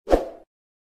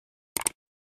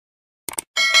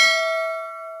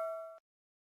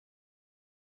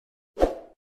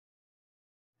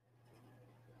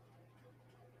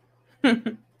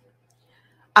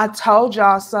I told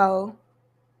y'all so.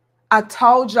 I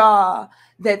told y'all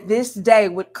that this day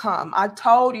would come. I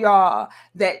told y'all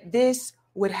that this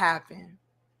would happen.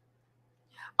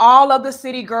 All of the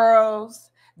city girls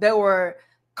that were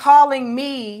calling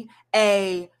me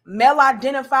a male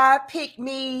identified pick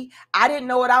me. I didn't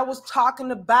know what I was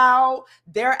talking about.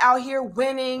 They're out here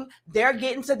winning. They're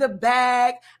getting to the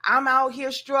bag. I'm out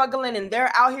here struggling and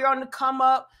they're out here on the come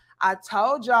up. I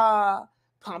told y'all,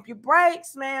 pump your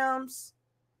brakes, ma'ams.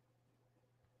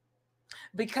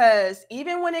 Because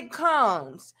even when it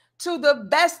comes to the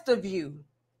best of you,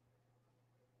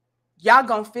 y'all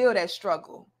gonna feel that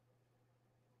struggle.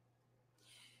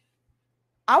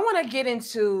 I want to get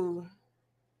into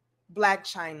Blac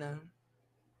Chyna.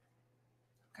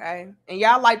 Okay. And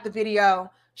y'all like the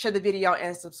video, share the video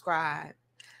and subscribe.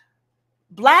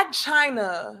 Blac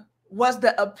Chyna was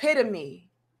the epitome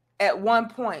at one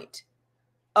point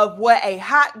of what a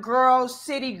hot girl,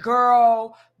 city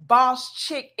girl, boss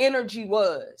chick energy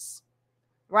was,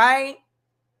 right?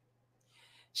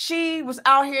 She was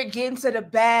out here getting to the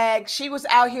bag. She was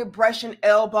out here brushing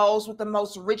elbows with the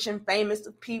most rich and famous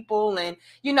of people. And,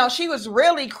 you know, she was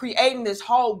really creating this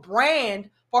whole brand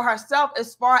for herself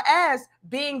as far as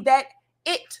being that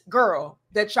it girl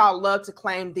that y'all love to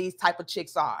claim these type of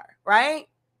chicks are, right?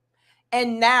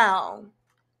 And now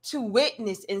to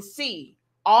witness and see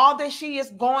all that she is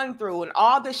going through and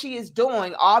all that she is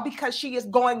doing, all because she is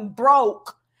going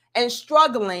broke and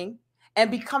struggling and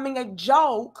becoming a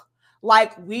joke.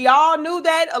 Like we all knew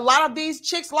that a lot of these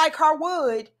chicks like her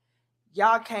would.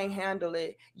 Y'all can't handle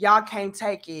it. Y'all can't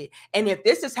take it. And if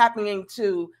this is happening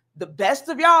to the best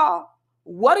of y'all,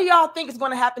 what do y'all think is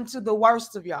going to happen to the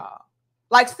worst of y'all?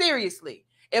 Like seriously,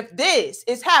 if this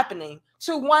is happening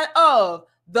to one of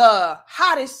the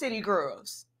hottest city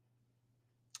girls,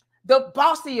 the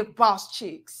bossy of boss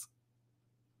chicks,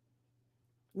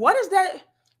 what does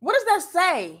that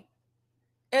say?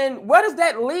 And where does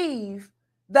that leave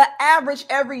the average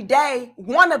everyday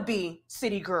wannabe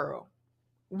city girl,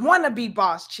 wannabe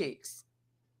boss chicks?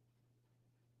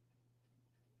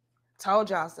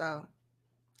 Told y'all so.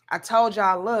 I told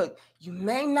y'all, look, you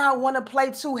may not want to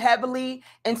play too heavily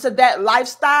into that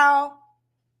lifestyle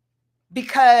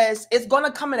because it's going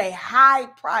to come at a high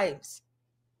price.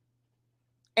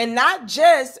 And not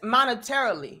just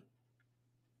monetarily.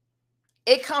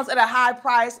 It comes at a high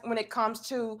price when it comes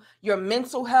to your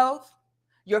mental health,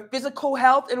 your physical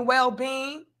health and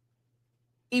well-being,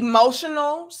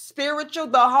 emotional, spiritual,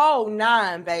 the whole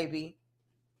nine, baby.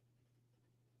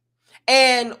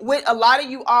 And with a lot of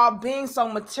you all being so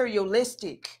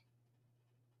materialistic,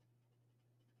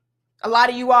 a lot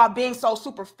of you all being so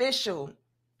superficial,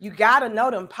 you got to know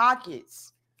them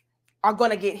pockets are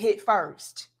going to get hit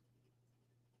first.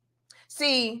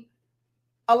 See,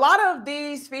 a lot of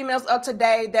these females of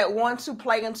today that want to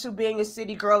play into being a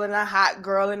city girl and a hot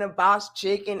girl and a boss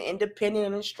chick and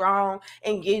independent and strong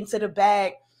and get into the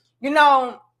bag, you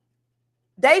know,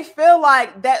 they feel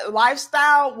like that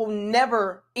lifestyle will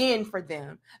never end for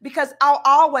them because I'll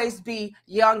always be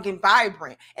young and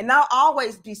vibrant and I'll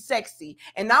always be sexy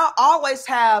and I'll always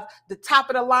have the top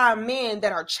of the line men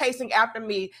that are chasing after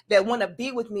me that want to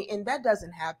be with me. And that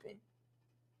doesn't happen.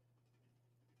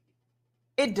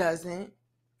 It doesn't.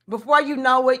 Before you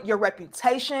know it, your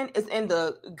reputation is in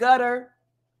the gutter.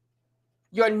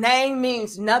 Your name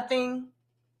means nothing.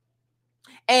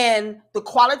 And the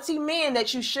quality men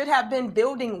that you should have been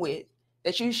building with,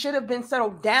 that you should have been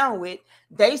settled down with,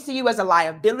 they see you as a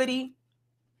liability.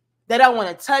 They don't want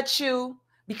to touch you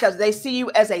because they see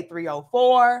you as a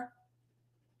 304.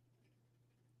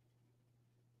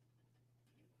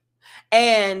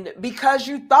 And because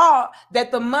you thought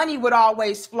that the money would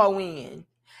always flow in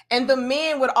and the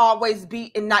men would always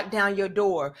beat and knock down your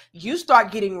door, you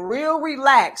start getting real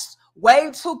relaxed,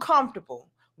 way too comfortable,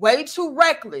 way too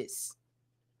reckless.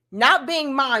 Not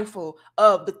being mindful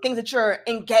of the things that you're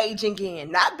engaging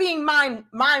in, not being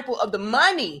mindful of the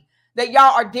money that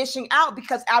y'all are dishing out,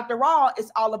 because after all,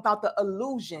 it's all about the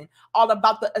illusion, all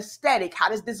about the aesthetic. How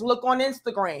does this look on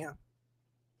Instagram?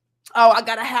 Oh, I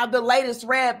gotta have the latest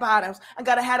red bottoms. I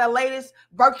gotta have the latest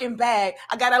Birkin bag.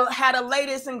 I gotta have the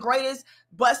latest and greatest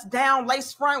bust down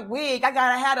lace front wig. I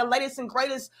gotta have the latest and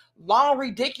greatest long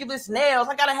ridiculous nails.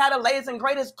 I gotta have the latest and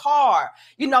greatest car.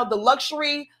 You know, the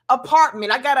luxury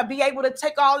apartment. I gotta be able to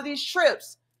take all of these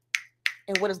trips.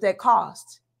 And what does that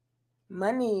cost?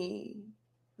 Money.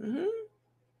 Mm-hmm.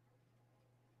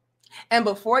 And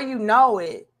before you know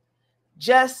it,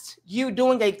 just you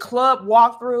doing a club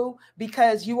walkthrough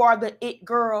because you are the it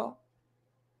girl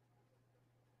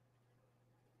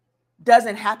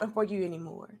doesn't happen for you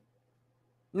anymore.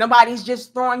 Nobody's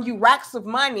just throwing you racks of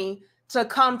money to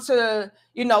come to,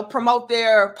 you know, promote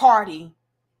their party.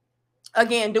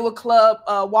 Again, do a club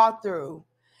walkthrough,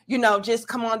 you know, just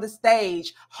come on the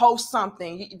stage, host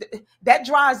something. That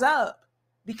dries up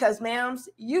because, ma'ams,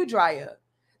 you dry up.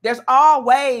 There's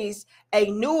always a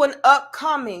new and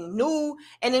upcoming, new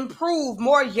and improved,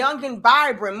 more young and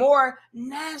vibrant, more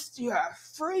nastier,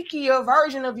 freakier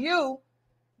version of you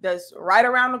that's right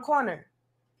around the corner.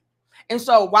 And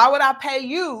so why would I pay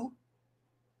you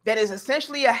that is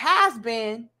essentially a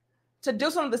has-been to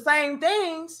do some of the same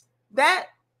things that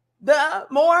the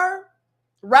more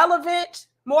relevant,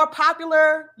 more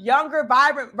popular, younger,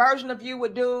 vibrant version of you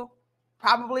would do,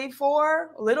 probably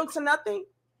for little to nothing,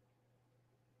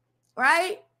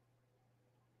 right?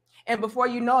 And before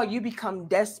you know it, you become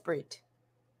desperate.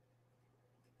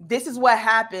 This is what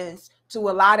happens to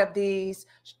a lot of these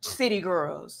city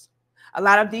girls, a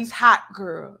lot of these hot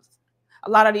girls, a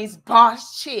lot of these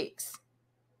boss chicks.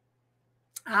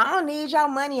 I don't need your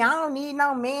money. I don't need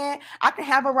no man. I can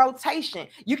have a rotation.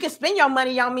 You can spend your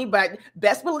money on me, but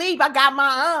best believe I got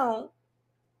my own.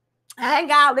 I ain't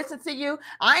got to listen to you.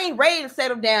 I ain't ready to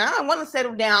settle down. I don't want to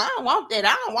settle down. I don't want that.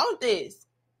 I don't want this.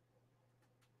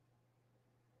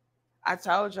 I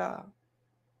told y'all.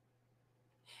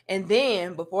 And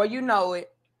then before you know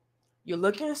it, you're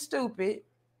looking stupid,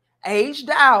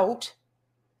 aged out,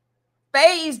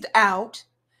 phased out,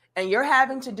 and you're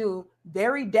having to do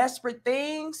very desperate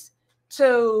things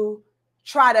to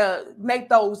try to make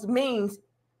those means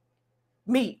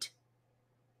meet.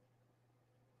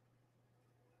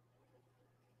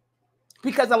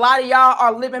 Because a lot of y'all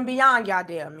are living beyond y'all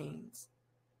damn means.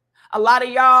 A lot of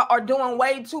y'all are doing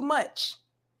way too much.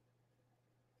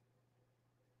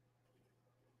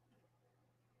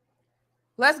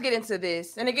 Let's get into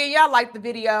this. And again, y'all like the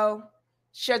video,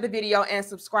 share the video, and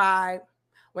subscribe.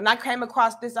 When I came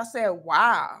across this, I said,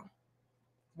 wow,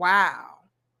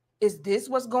 is this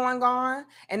what's going on?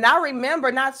 And I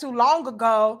remember not too long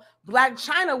ago, Blac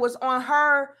Chyna was on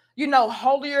her, you know,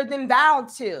 holier than thou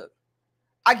tip.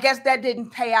 I guess that didn't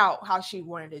pay out how she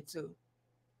wanted it to.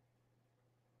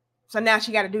 So now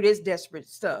she got to do this desperate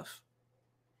stuff.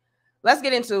 Let's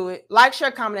get into it. Like, share,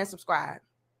 comment, and subscribe.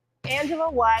 Angela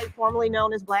White, formerly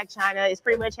known as Blac Chyna, is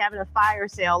pretty much having a fire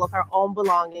sale of her own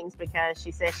belongings because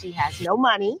she says she has no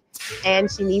money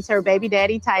and she needs her baby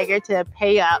daddy Tiger to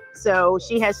pay up. So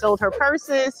she has sold her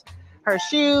purses, her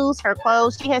shoes, her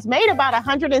clothes. She has made about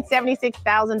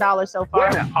 $176,000 so far.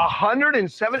 Wait a minute,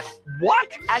 107?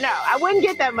 What? I know. I wouldn't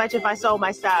get that much if I sold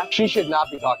my stuff. She should not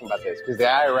be talking about this because the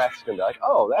IRS is going to be like,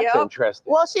 oh, that's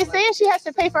interesting. Well, she's saying she has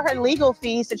to pay for her legal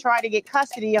fees to try to get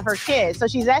custody of her kids. So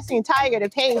she's asking Tiger to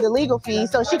pay the legal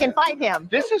fees so she can fight him.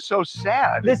 This is so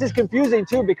sad. This is confusing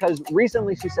too because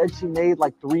recently she said she made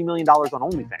like $3 million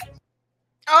on OnlyFans.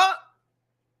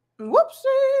 Whoopsie.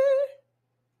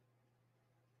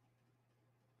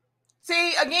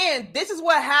 See, again, this is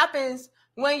what happens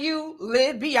when you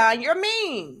live beyond your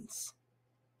means.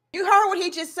 You heard what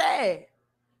he just said.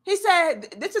 He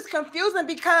said, this is confusing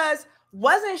because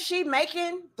wasn't she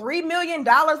making $3 million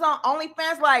on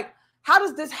OnlyFans? Like, how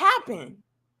does this happen?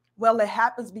 Well, it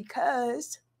happens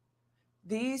because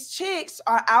these chicks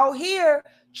are out here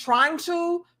trying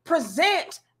to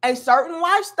present a certain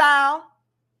lifestyle,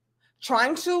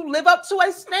 trying to live up to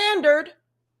a standard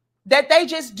that they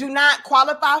just do not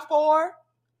qualify for.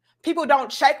 People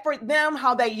don't check for them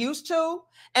how they used to.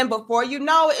 And before you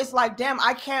know it, it's like, damn,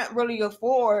 I can't really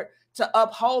afford to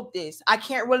uphold this. I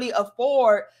can't really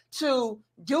afford to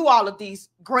do all of these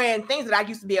grand things that I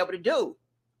used to be able to do.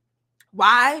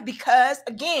 Why? Because,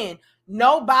 again,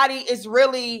 nobody is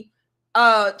really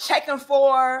checking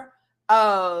for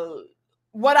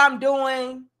what I'm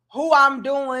doing, who I'm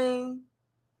doing,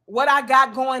 what I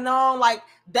got going on. Like,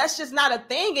 that's just not a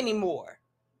thing anymore.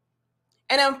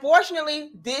 And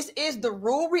unfortunately, this is the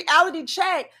real reality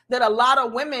check that a lot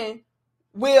of women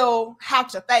will have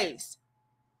to face.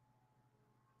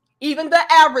 Even the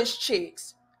average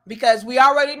chicks, because we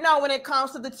already know when it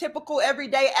comes to the typical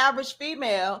everyday average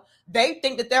female, they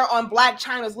think that they're on Blac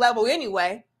Chyna's level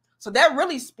anyway. So they're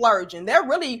really splurging. They're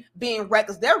really being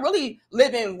reckless. They're really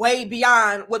living way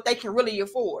beyond what they can really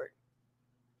afford.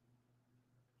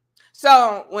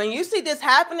 So when you see this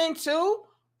happening too,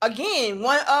 again,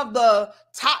 one of the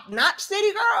top-notch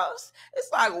city girls,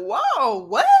 it's like, whoa,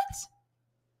 what?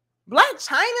 Blac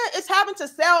Chyna is having to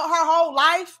sell her whole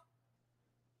life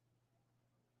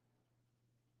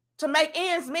to make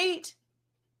ends meet?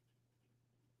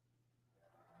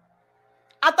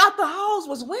 I thought the hoes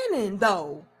was winning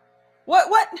though.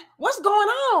 What's going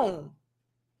on?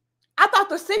 I thought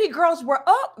the city girls were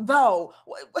up though.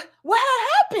 What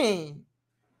happened?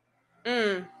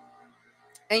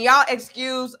 And y'all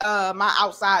excuse my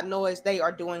outside noise. They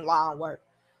are doing lawn work.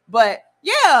 But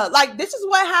yeah, like this is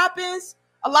what happens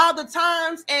a lot of the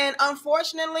times. And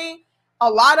unfortunately, a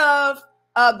lot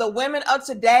of the women of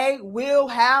today will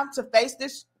have to face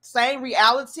this same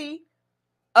reality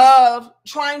of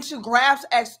trying to grasp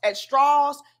at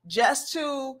straws just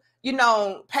to, you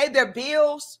know, pay their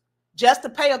bills, just to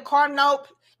pay a car note,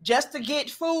 just to get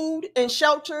food and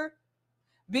shelter.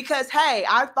 Because, hey,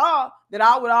 I thought that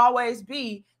I would always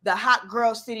be the hot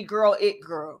girl, city girl, it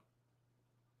girl.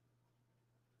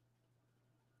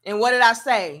 And what did I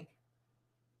say?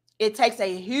 It takes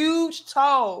a huge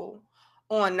toll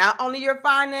on not only your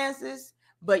finances,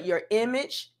 but your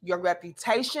image, your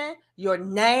reputation, your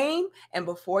name. And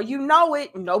before you know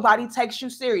it, nobody takes you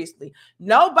seriously.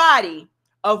 Nobody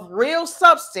of real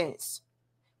substance,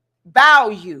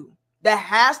 value, that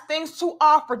has things to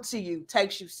offer to you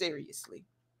takes you seriously.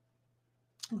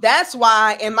 That's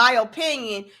why, in my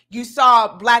opinion, you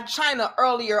saw Blac Chyna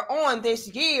earlier on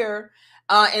this year,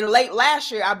 and late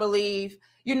last year, I believe,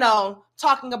 you know,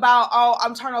 talking about, oh,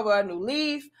 I'm turning over a new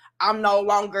leaf. I'm no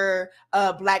longer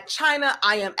Blac Chyna.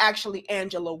 I am actually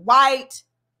Angela White,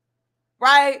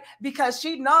 right? Because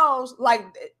she knows, like,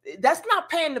 that's not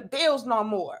paying the bills no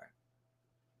more.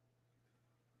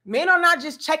 Men are not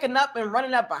just checking up and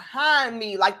running up behind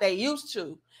me like they used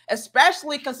to,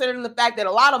 especially considering the fact that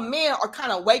a lot of men are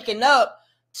kind of waking up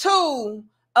to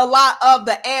a lot of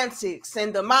the antics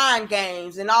and the mind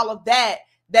games and all of that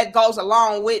that goes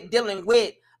along with dealing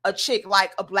with a chick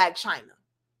like a Blac Chyna.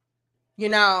 You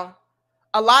know,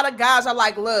 a lot of guys are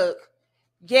like, look,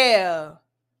 yeah,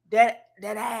 that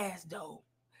ass though.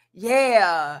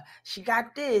 Yeah, she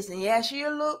got this, and yeah, she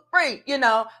a little freak, you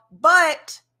know,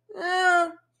 but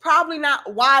probably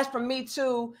not wise for me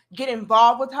to get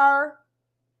involved with her.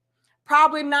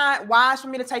 Probably not wise for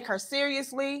me to take her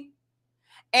seriously.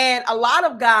 And a lot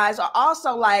of guys are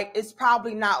also like, it's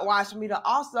probably not wise for me to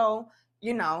also,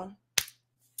 you know,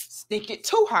 stick it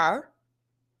to her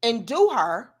and do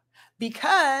her,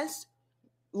 because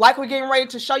like we're getting ready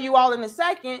to show you all in a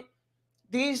second,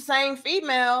 these same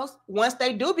females, once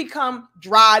they do become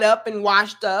dried up and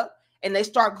washed up and they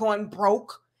start going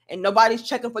broke and nobody's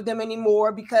checking for them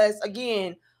anymore, because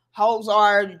again, hoes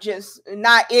are just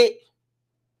not it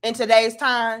in today's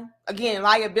time. Again,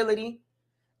 liability.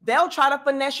 They'll try to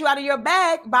finesse you out of your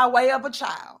bag by way of a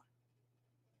child.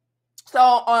 So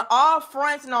on all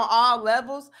fronts and on all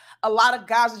levels, a lot of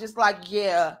guys are just like,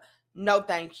 yeah, no,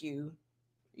 thank you.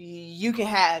 You can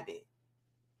have it.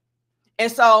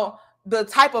 And so the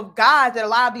type of guys that a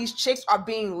lot of these chicks are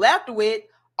being left with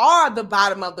are the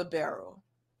bottom of the barrel,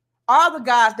 are the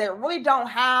guys that really don't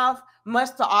have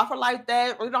much to offer like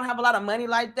that, really don't have a lot of money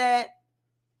like that.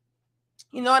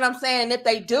 You know what I'm saying? If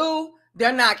they do,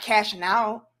 they're not cashing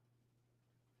out.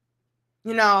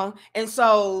 You know, and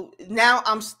so now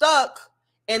I'm stuck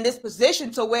in this position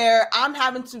to where I'm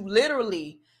having to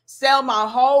literally sell my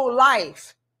whole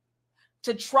life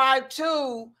to try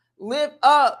to live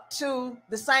up to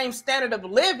the same standard of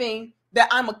living that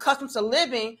I'm accustomed to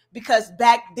living, because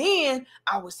back then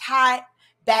I was hot.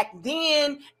 Back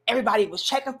then, everybody was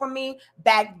checking for me.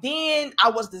 Back then, I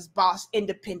was this boss,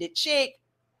 independent chick.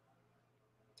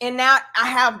 And now I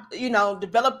have, you know,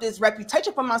 developed this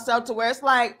reputation for myself to where it's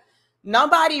like,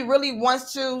 nobody really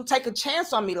wants to take a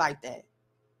chance on me like that.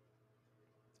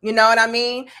 You know what I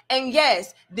mean? And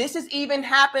yes, this is even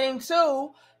happening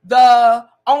to the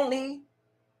only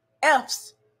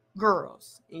F's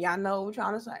girls. Y'all know what I'm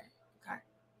trying to say.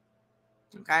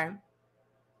 Okay.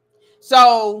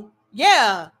 So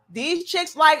yeah, these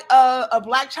chicks like a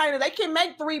Blac Chyna, they can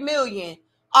make $3 million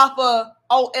off of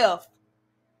OF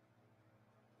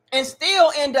and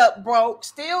still end up broke,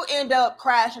 still end up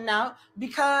crashing out,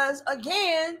 because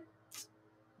again,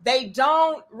 they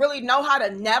don't really know how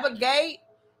to navigate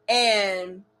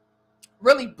and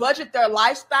really budget their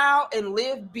lifestyle and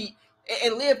live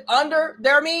under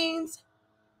their means.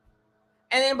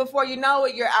 And then before you know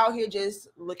it, you're out here just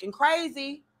looking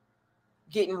crazy,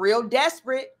 getting real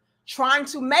desperate, trying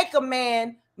to make a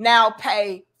man now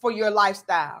pay for your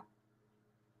lifestyle.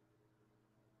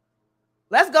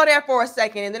 Let's go there for a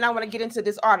second, and then I want to get into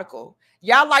this article.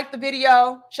 Y'all like the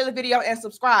video, share the video, and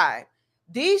subscribe.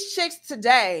 These chicks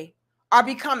today are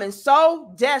becoming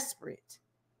so desperate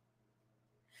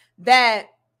that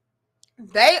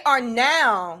they are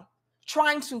now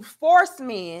trying to force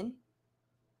men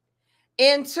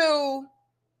into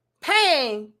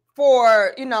paying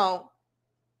for, you know,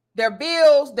 their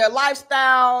bills, their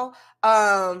lifestyle,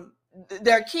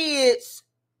 their kids.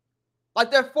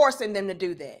 Like they're forcing them to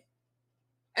do that.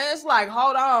 And it's like,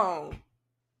 hold on.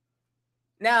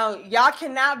 Now, y'all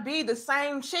cannot be the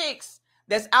same chicks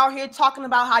that's out here talking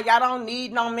about how y'all don't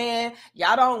need no man,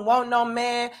 y'all don't want no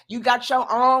man, you got your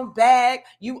own bag,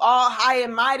 you all high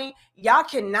and mighty, y'all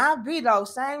cannot be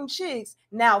those same chicks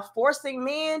now forcing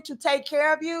men to take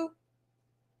care of you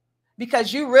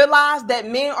because you realize that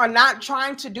men are not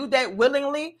trying to do that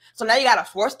willingly. So now you got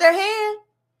to force their hand.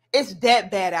 It's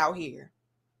that bad out here.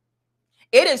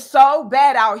 It is so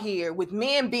bad out here with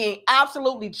men being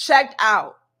absolutely checked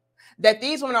out that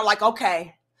these women are like,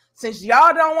 okay, since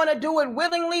y'all don't want to do it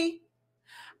willingly,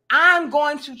 I'm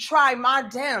going to try my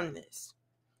damnness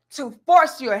to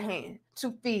force your hand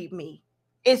to feed me.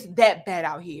 It's that bad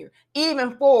out here,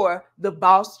 even for the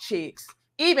boss chicks,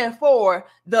 even for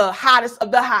the hottest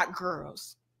of the hot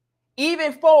girls,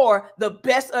 even for the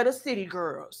best of the city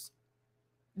girls,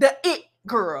 the it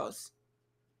girls.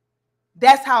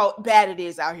 That's how bad it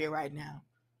is out here right now.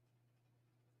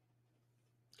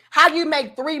 How do you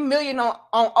make $3 million on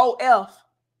OF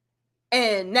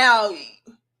and now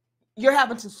you're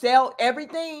having to sell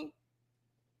everything?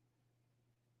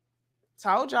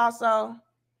 Told y'all so.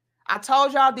 I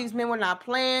told y'all these men were not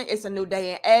playing. It's a new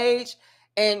day and age.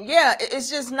 And yeah, it's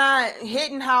just not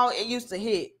hitting how it used to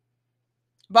hit.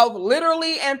 Both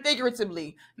literally and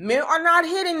figuratively. Men are not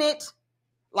hitting it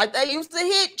like they used to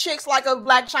hit chicks like a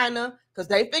Blac Chyna because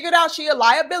they figured out she a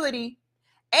liability.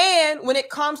 And when it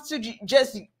comes to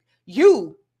just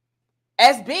you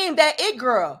as being that it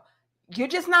girl, you're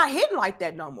just not hitting like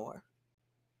that no more.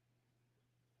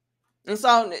 And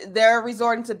so they're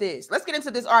resorting to this. Let's get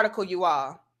into this article, you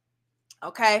all.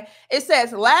 Okay. It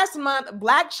says last month,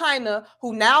 Blac Chyna,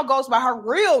 who now goes by her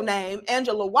real name,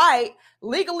 Angela White,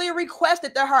 legally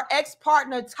requested that her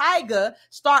ex-partner Tyga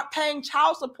start paying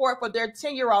child support for their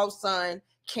 10-year-old son,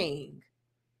 King.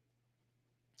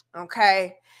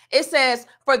 Okay. It says,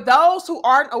 for those who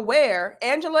aren't aware,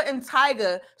 Angela and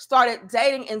Tyga started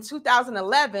dating in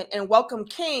 2011 and welcomed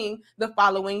King the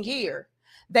following year.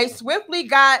 They swiftly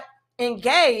got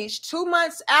engaged 2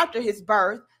 months after his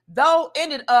birth, though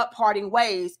ended up parting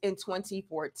ways in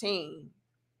 2014.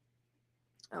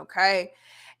 Okay.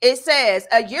 It says,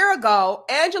 a year ago,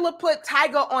 Angela put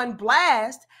Tyga on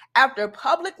blast after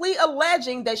publicly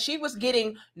alleging that she was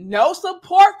getting no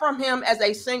support from him as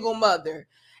a single mother.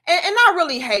 And I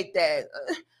really hate that.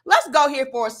 Let's go here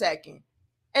for a second.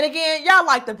 And again, y'all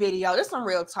like the video. This is some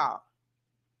real talk.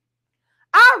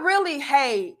 I really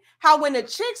hate how when the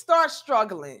chick starts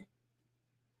struggling,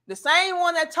 the same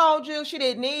one that told you she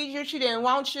didn't need you, she didn't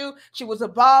want you, she was a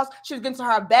boss, she was getting to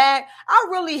her bag. I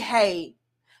really hate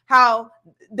how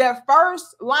their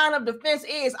first line of defense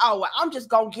is, oh, well, I'm just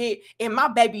going to get in my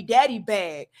baby daddy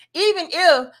bag, even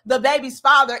if the baby's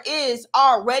father is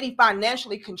already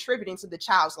financially contributing to the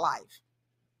child's life.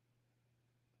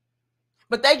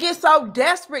 But they get so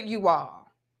desperate, you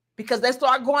all, because they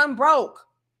start going broke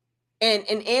and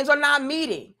ends are not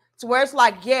meeting to where it's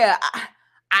like, yeah,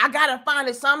 I got to find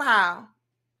it somehow.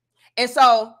 And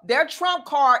so their trump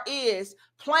card is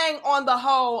playing on the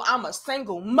whole, I'm a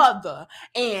single mother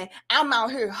and I'm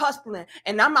out here hustling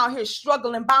and I'm out here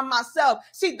struggling by myself.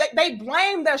 See, they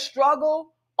blame their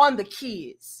struggle on the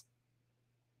kids.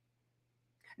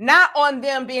 Not on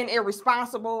them being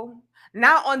irresponsible,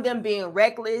 not on them being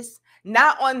reckless,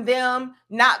 not on them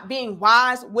not being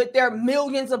wise with their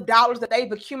millions of dollars that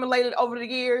they've accumulated over the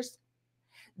years.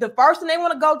 The first thing they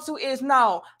want to go to is,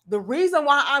 no, the reason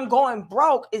why I'm going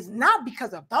broke is not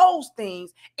because of those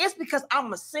things. It's because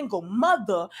I'm a single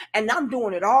mother and I'm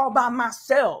doing it all by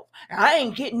myself. And I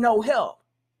ain't getting no help.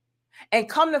 And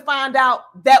come to find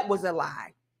out that was a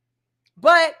lie.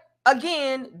 But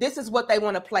again, this is what they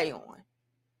want to play on.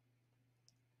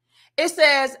 It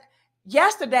says,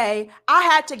 yesterday, I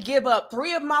had to give up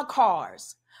 3 of my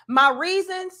cars. My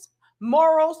reasons: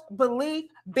 morals, belief,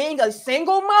 being a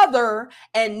single mother,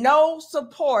 and no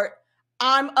support.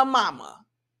 I'm a mama,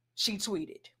 she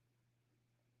tweeted.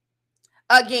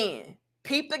 Again,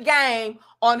 peep the game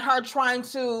on her trying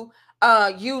to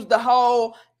use the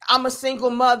whole, I'm a single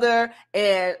mother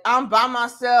and I'm by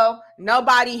myself,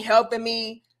 nobody helping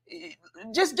me.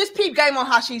 Just peep game on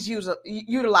how she's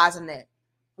utilizing that.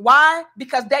 Why?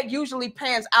 Because that usually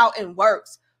pans out and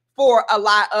works for a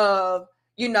lot of,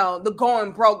 the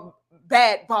going broke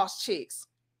bad boss chicks,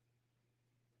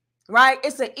 right?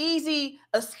 It's an easy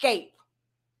escape.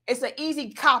 It's an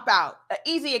easy cop out, an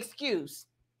easy excuse.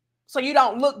 So you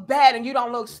don't look bad and you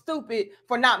don't look stupid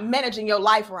for not managing your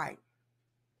life right.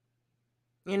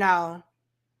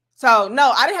 So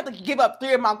no, I didn't have to give up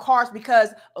 3 of my cars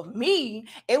because of me.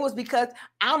 It was because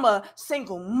I'm a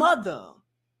single mother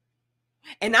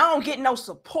and I don't get no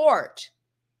support.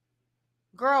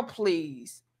 Girl,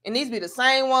 please. And these be the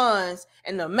same ones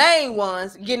and the main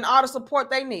ones getting all the support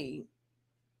they need.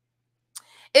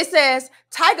 It says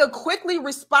Tyga quickly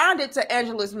responded to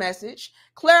Angela's message,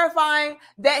 clarifying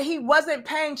that he wasn't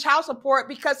paying child support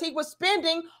because he was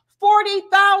spending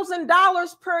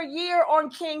 $40,000 per year on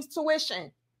King's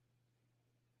tuition.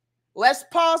 Let's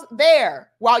pause there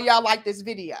while y'all like this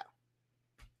video.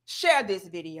 Share this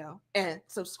video and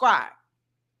subscribe.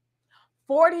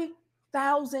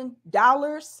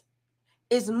 $40,000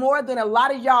 is more than a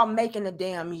lot of y'all make in a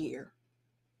damn year.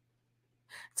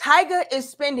 Tyga is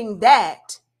spending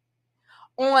that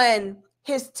on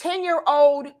his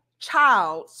 10-year-old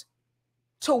child's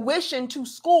tuition to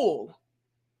school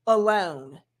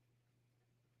alone.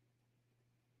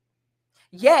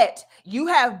 Yet you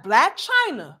have Blac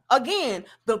Chyna, again,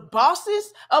 the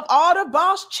bosses of all the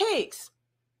boss chicks,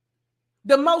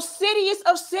 the most cityest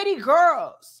of city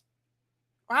girls,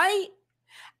 right?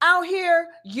 Out here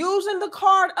using the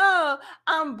card of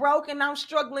I'm broke and I'm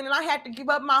struggling and I had to give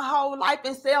up my whole life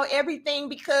and sell everything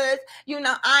because, you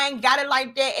know, I ain't got it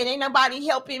like that and ain't nobody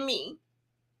helping me.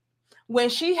 When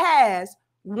she has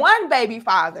one baby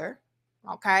father,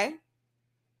 okay,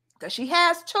 because she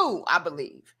has two, I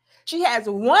believe. She has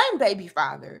one baby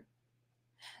father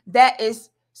that is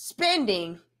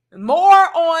spending more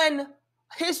on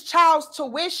his child's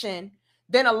tuition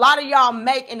than a lot of y'all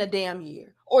make in a damn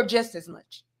year, or just as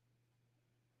much.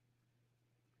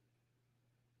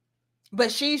 But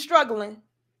she's struggling.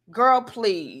 Girl,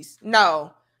 please.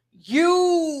 No,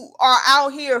 you are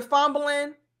out here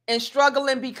fumbling and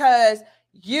struggling because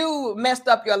you messed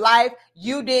up your life.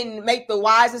 You didn't make the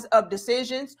wisest of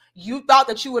decisions. You thought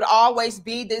that you would always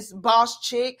be this boss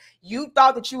chick. You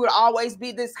thought that you would always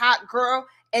be this hot girl,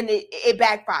 and it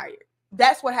backfired.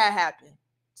 That's what had happened.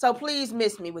 So please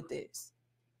miss me with this.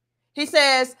 He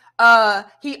says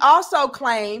he also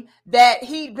claimed that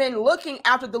he'd been looking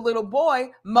after the little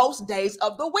boy most days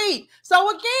of the week. So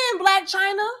again, Blac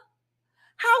Chyna,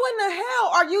 how in the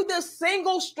hell are you this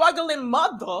single struggling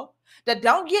mother that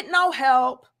don't get no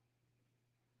help,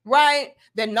 right?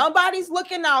 That nobody's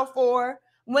looking out for,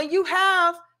 when you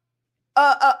have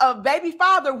a baby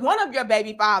father, one of your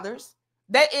baby fathers,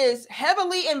 that is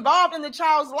heavily involved in the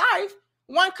child's life?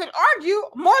 One could argue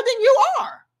more than you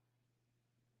are.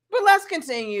 But let's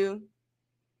continue.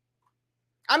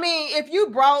 I mean, if you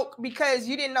broke because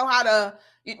you didn't know how to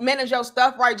manage your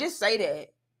stuff right, just say that.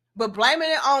 But blaming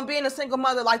it on being a single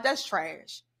mother, like, that's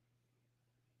trash.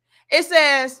 It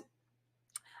says,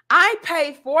 I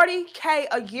pay $40K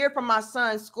a year for my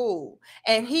son's school,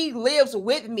 and he lives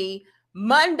with me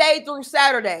Monday through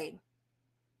Saturday.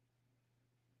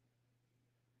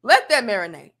 Let that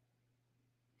marinate.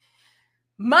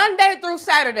 Monday through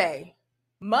Saturday.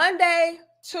 Monday,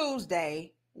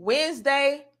 Tuesday,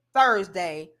 Wednesday,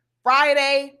 Thursday,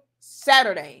 Friday,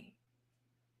 Saturday.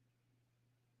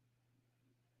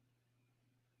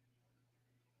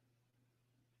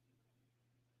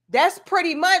 That's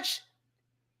pretty much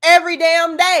every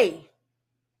damn day.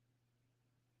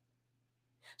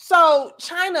 So,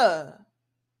 Chyna,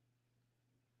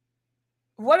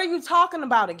 what are you talking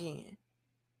about again?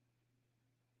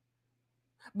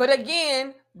 But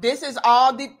again, this is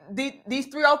all these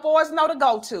 304s know to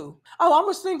go to. Oh, I'm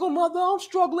a single mother. I'm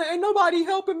struggling. Ain't nobody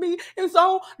helping me. And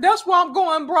so that's why I'm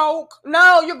going broke.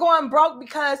 No, you're going broke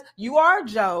because you are a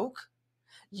joke.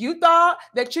 You thought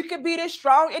that you could be this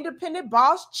strong, independent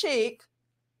boss chick.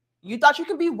 You thought you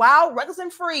could be wild, reckless,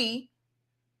 and free.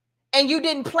 And you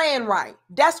didn't plan right.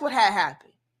 That's what had happened.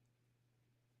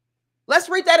 Let's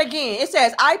read that again. It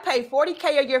says, I pay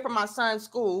 $40K a year for my son's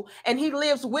school, and he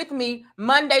lives with me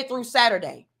Monday through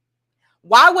Saturday.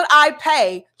 Why would I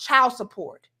pay child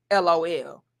support?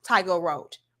 LOL. Tyga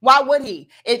wrote. Why would he?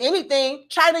 If anything,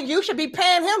 Chyna, you should be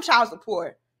paying him child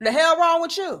support. The hell wrong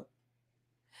with you?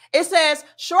 It says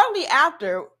shortly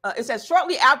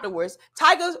afterwards,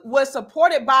 Tyga was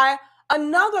supported by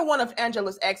another one of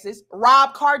Angela's exes,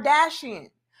 Rob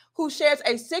Kardashian, who shares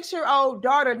a 6-year-old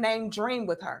daughter named Dream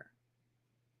with her.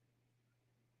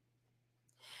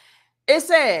 It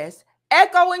says,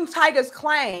 echoing Tyga's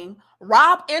claim,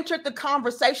 Rob entered the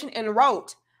conversation and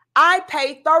wrote, I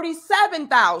pay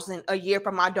 $37,000 a year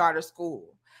for my daughter's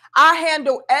school. I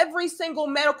handle every single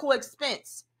medical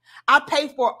expense. I pay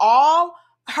for all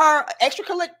her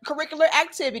extracurricular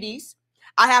activities.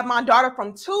 I have my daughter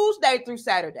from Tuesday through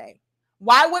Saturday.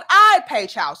 Why would I pay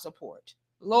child support?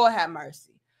 Lord have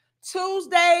mercy.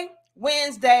 Tuesday,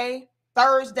 Wednesday,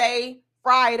 Thursday,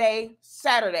 Friday,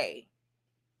 Saturday.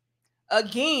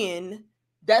 Again,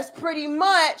 that's pretty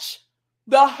much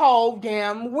the whole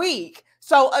damn week.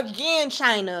 So again,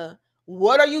 Chyna,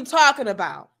 what are you talking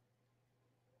about?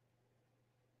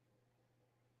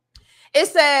 It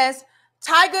says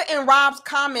Tyga and Rob's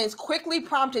comments quickly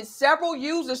prompted several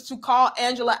users to call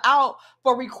Angela out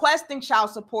for requesting child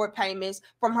support payments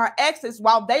from her exes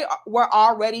while they were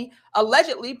already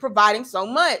allegedly providing so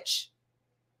much.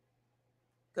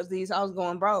 Because these hoes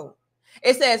going broke.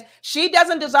 It says, she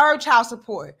doesn't deserve child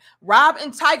support. Rob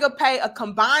and Tyga pay a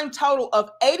combined total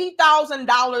of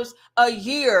 $80,000 a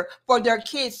year for their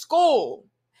kids' school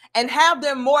and have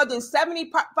them more than 75%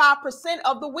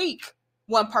 of the week,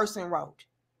 one person wrote.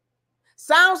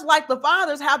 Sounds like the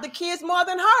fathers have the kids more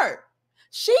than her.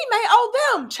 She may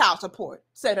owe them child support,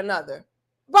 said another.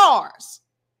 Bars.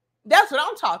 That's what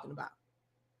I'm talking about.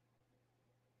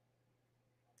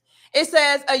 It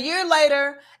says, a year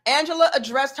later, Angela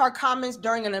addressed her comments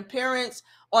during an appearance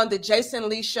on the Jason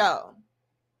Lee show.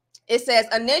 It says,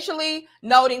 initially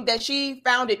noting that she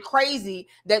found it crazy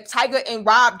that Tyga and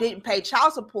Rob didn't pay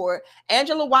child support,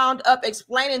 Angela wound up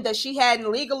explaining that she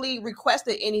hadn't legally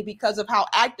requested any because of how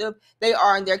active they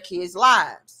are in their kids'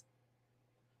 lives.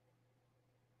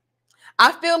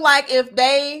 I feel like if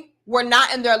they were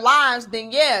not in their lives,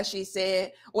 then yeah, she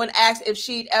said, when asked if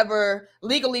she'd ever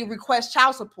legally request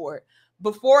child support.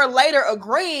 Before later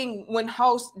agreeing when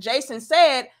host Jason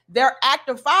said they're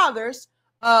active fathers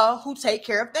who take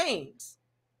care of things.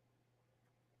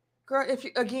 Girl,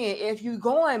 if you're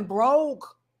going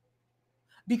broke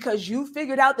because you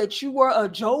figured out that you were a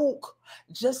joke,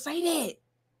 just say that.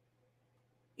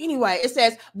 Anyway, it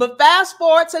says, but fast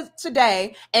forward to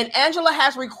today, and Angela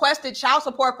has requested child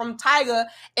support from Tyga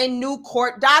in new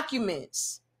court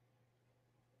documents.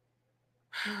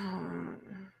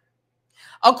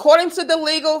 According to the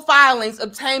legal filings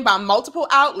obtained by multiple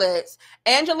outlets,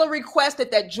 Angela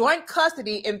requested that joint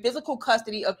custody and physical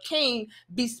custody of King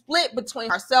be split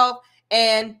between herself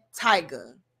and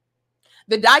Tyga.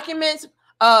 The documents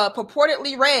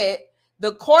purportedly read,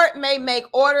 the court may make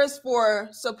orders for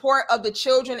support of the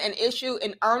children and issue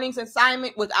an earnings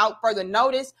assignment without further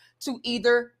notice to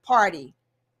either party.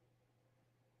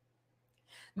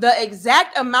 The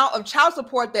exact amount of child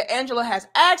support that Angela has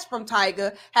asked from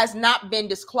Tyga has not been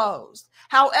disclosed.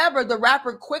 However, the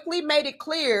rapper quickly made it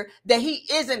clear that he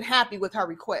isn't happy with her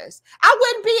request. I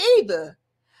wouldn't be either.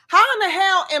 How in the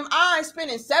hell am I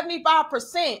spending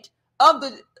 75% of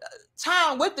the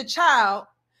time with the child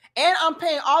and I'm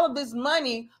paying all of this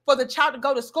money for the child to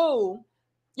go to school?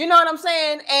 You know what I'm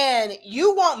saying? And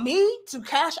you want me to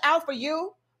cash out for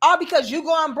you all because you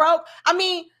going broke? I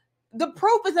mean, the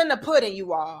proof is in the pudding,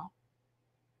 you all.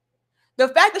 The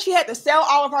fact that she had to sell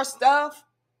all of her stuff,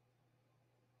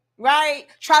 right?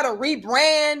 Try to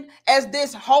rebrand as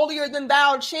this holier than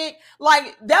thou chick.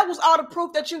 Like, that was all the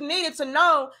proof that you needed to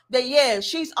know that, yeah,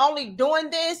 she's only doing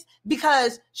this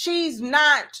because she's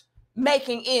not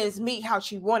making ends meet how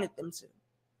she wanted them to.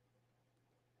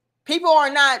 People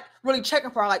are not really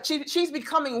checking for her. Like, she's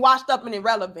becoming washed up and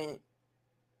irrelevant.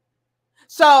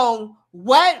 So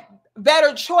what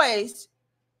better choice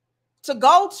to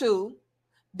go to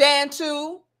than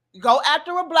to go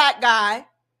after a black guy,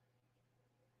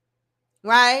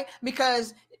 right?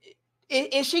 Because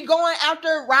is she going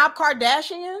after Rob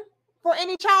Kardashian for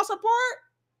any child support?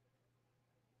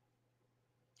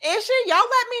 Is she? Y'all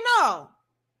let me know.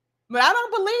 But I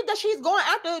don't believe that she's going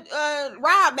after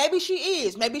Rob. Maybe she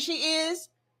is. Maybe she is.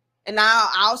 And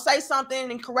I'll say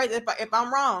something and correct it if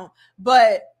I'm wrong.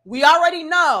 But we already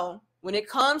know when it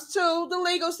comes to the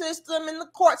legal system and the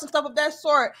courts and stuff of that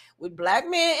sort, with black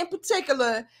men in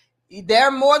particular,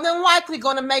 they're more than likely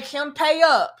going to make him pay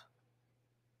up.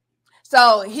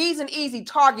 So he's an easy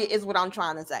target is what I'm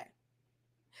trying to say.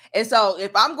 And so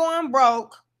if I'm going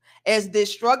broke as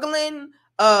this struggling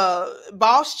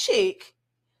boss chick,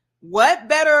 what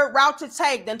better route to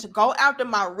take than to go after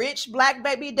my rich black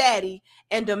baby daddy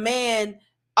and demand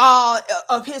all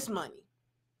of his money?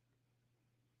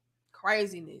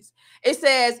 Craziness. It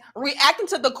says, reacting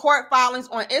to the court filings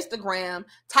on Instagram,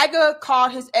 Tyga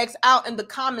called his ex out in the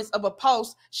comments of a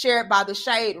post shared by the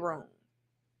Shade Room.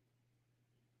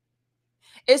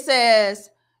 It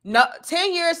says, no,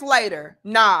 10 years later,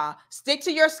 nah, stick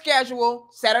to your schedule,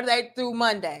 Saturday through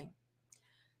Monday.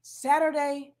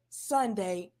 Saturday,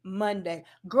 Sunday, Monday.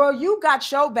 Girl, you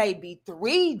got your baby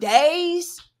 3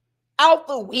 days out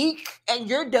the week and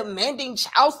you're demanding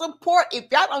child support if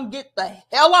y'all don't get the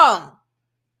hell on.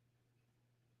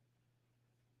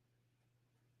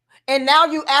 And now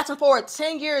you asking for it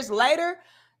 10 years later?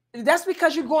 That's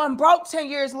because you're going broke 10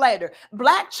 years later.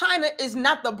 Black China is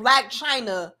not the Black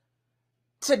China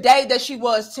today that she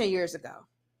was 10 years ago.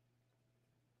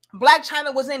 Black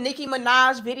China was in Nicki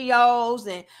Minaj videos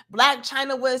and Black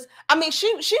China was, I mean,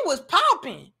 she was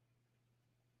popping.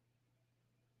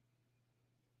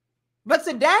 But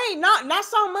today, not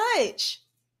so much.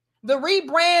 The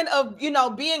rebrand of,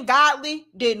 being godly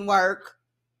didn't work.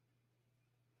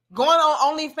 Going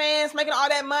on OnlyFans, making all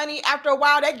that money, after a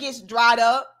while, that gets dried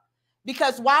up.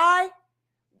 Because why?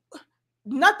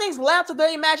 Nothing's left to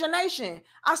the imagination.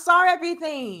 I saw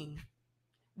everything.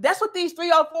 That's what these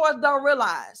 304s don't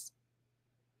realize.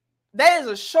 That is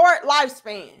a short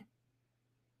lifespan.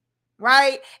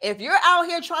 Right? If you're out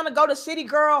here trying to go to city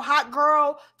girl, hot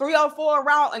girl, 304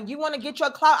 route, and you want to get your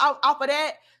clout out off of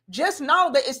that, just know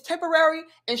that it's temporary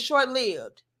and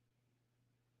short-lived.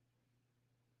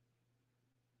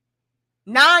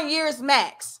 9 years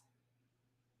max.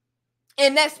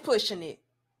 And that's pushing it.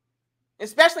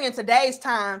 Especially in today's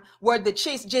time where the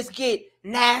chicks just get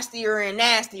nastier and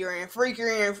nastier and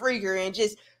freakier and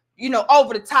just,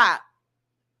 over the top.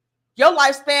 Your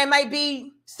lifespan might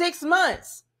be 6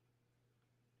 months.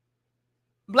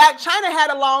 Blac Chyna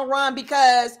had a long run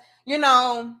because,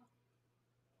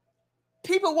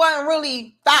 people weren't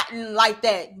really thotting like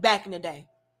that back in the day.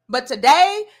 But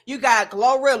today, you got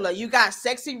Glorilla, you got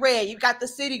Sexy Red, you got the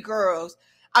City Girls.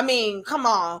 I mean, come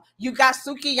on. You got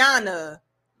Sukihana.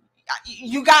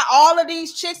 You got all of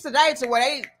these chicks today to where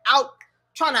they out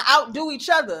trying to outdo each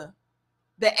other.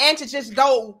 The antics just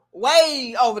go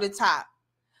way over the top.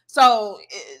 So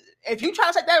if you try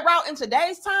to take that route in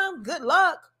today's time, good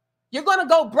luck. You're going to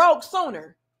go broke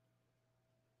sooner.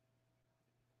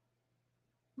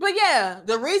 But yeah,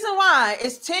 the reason why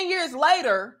it's 10 years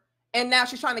later and now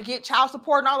she's trying to get child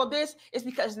support and all of this is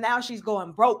because now she's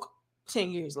going broke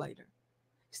 10 years later.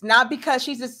 It's not because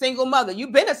she's a single mother.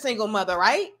 You've been a single mother,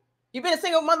 right? You've been a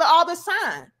single mother all this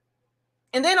time.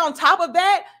 And then on top of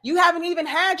that, you haven't even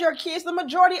had your kids the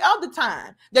majority of the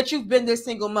time that you've been this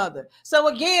single mother. So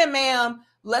again, ma'am,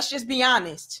 let's just be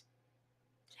honest.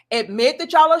 Admit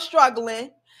that y'all are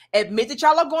struggling. Admit that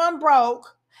y'all are going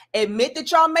broke. Admit that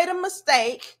y'all made a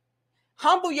mistake.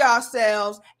 Humble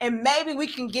yourselves, and maybe we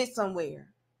can get somewhere.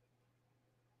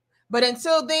 But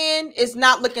until then, it's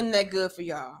not looking that good for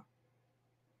y'all.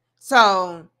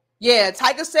 So, yeah,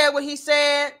 Tyga said what he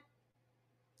said.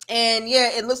 And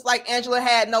yeah, it looks like Angela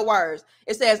had no words.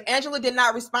 It says Angela did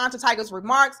not respond to Tyga's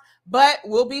remarks, but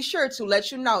we'll be sure to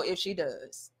let you know if she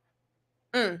does.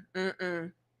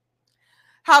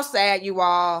 How sad, you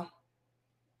all.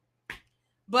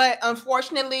 But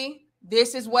unfortunately,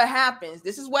 this is what happens.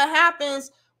 This is what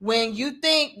happens when you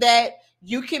think that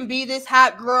you can be this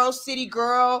hot girl, city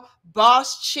girl,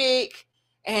 boss chick,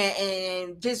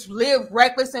 and just live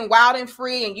reckless and wild and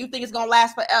free, and you think it's going to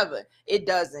last forever. It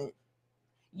doesn't.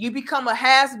 You become a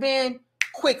has-been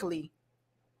quickly.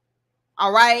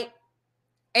 All right?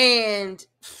 And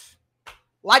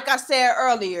like I said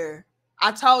earlier,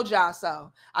 I told y'all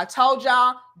so. I told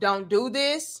y'all don't do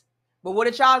this. But what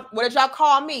did y'all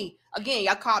call me? Again,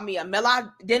 y'all called me a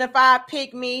male-identified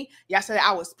pick-me. Y'all said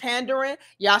I was pandering.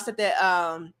 Y'all said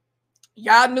that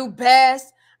y'all knew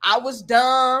best. I was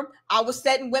dumb. I was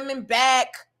setting women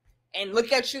back. And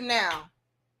look at you now.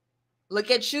 Look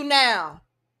at you now.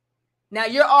 Now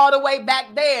you're all the way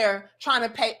back there trying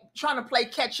to play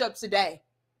catch up today.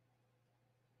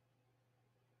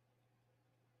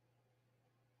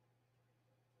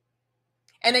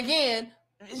 And again,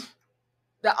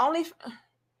 the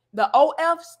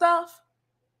OF stuff,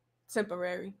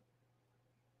 temporary.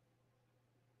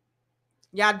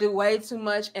 Y'all do way too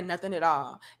much and nothing at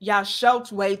all. Y'all show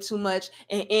way too much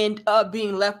and end up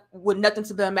being left with nothing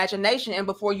to the imagination. And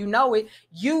before you know it,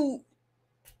 you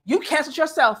canceled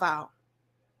yourself out.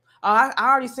 I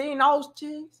already seen those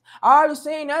chicks. I already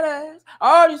seen that ass.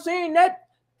 I already seen that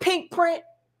pink print.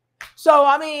 So,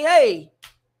 I mean, hey,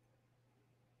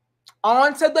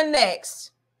 on to the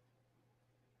next.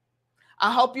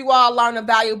 I hope you all learn a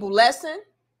valuable lesson.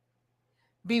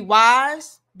 Be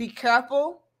wise. Be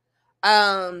careful.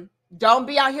 Don't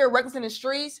be out here reckless in the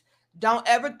streets. Don't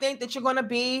ever think that you're going to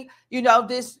be,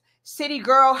 this city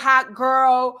girl, hot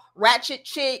girl, ratchet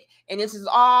chick, and this is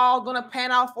all going to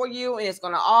pan out for you and it's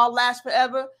going to all last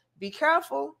forever. Be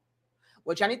careful.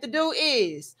 What y'all need to do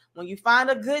is when you find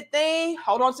a good thing,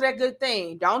 hold on to that good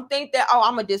thing. Don't think that,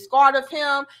 I'm a discard of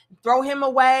him, throw him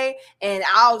away, and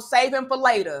I'll save him for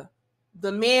later.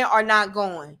 The men are not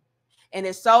going. And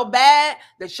it's so bad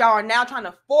that y'all are now trying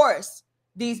to force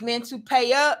these men to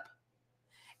pay up.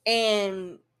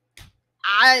 And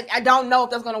I don't know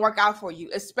if that's going to work out for you,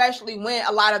 especially when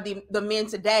a lot of the men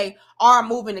today are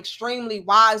moving extremely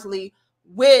wisely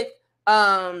with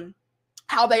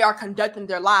how they are conducting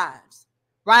their lives,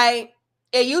 right?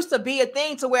 It used to be a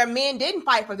thing to where men didn't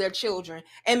fight for their children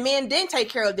and men didn't take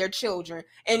care of their children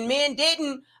and men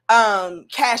didn't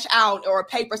cash out or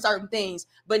pay for certain things.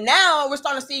 But now we're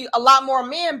starting to see a lot more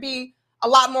men be a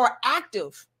lot more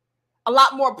active, a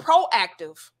lot more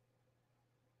proactive.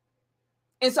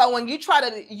 And so when you try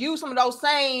to use some of those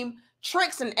same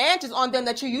tricks and antics on them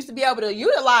that you used to be able to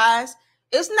utilize,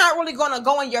 it's not really going to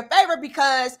go in your favor,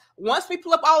 because once we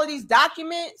pull up all of these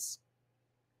documents,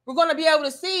 we're going to be able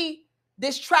to see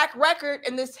this track record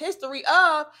and this history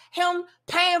of him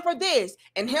paying for this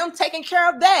and him taking care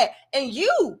of that, and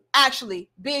you actually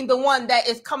being the one that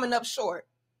is coming up short.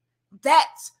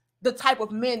 That's the type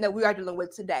of men that we are dealing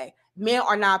with today. Men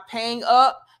are not paying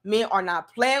up. Men are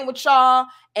not playing with y'all,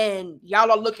 and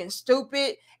y'all are looking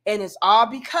stupid. And it's all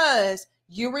because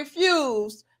you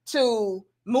refuse to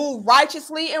move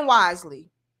righteously and wisely.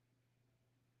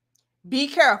 Be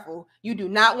careful. You do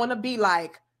not want to be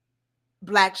like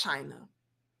Blac Chyna.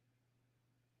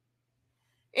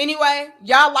 Anyway,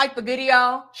 y'all like the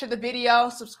video, share the video,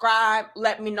 subscribe.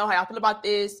 Let me know how y'all feel about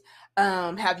this.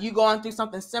 Have you gone through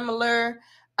something similar?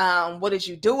 What did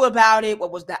you do about it?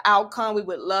 What was the outcome? We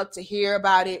would love to hear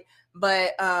about it.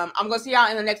 But I'm going to see y'all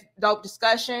in the next dope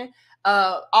discussion.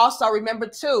 Also, remember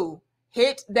to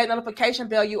hit that notification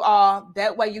bell, you all.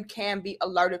 That way you can be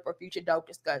alerted for future dope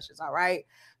discussions, all right?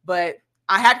 But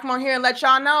I had to come on here and let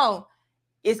y'all know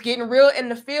it's getting real in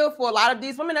the field for a lot of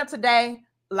these women of today.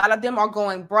 A lot of them are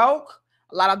going broke.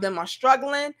 A lot of them are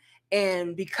struggling.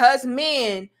 And because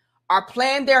men are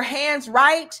playing their hands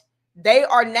right, they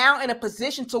are now in a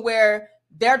position to where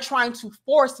they're trying to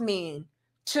force men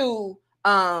to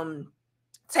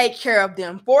take care of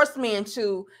them, force men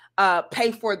to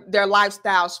pay for their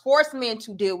lifestyles, force men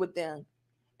to deal with them.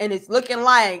 And it's looking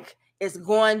like it's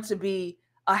going to be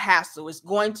a hassle. It's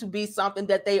going to be something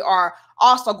that they are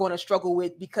also going to struggle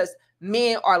with, because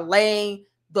men are laying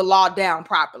the law down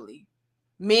properly.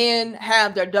 Men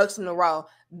have their ducks in a row.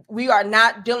 We are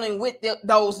not dealing with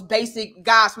those basic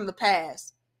guys from the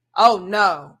past. Oh,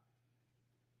 no.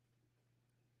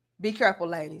 Be careful,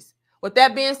 ladies. With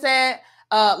that being said,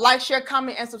 like, share,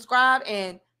 comment, and subscribe,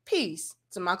 and peace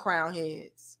to my crown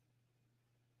heads.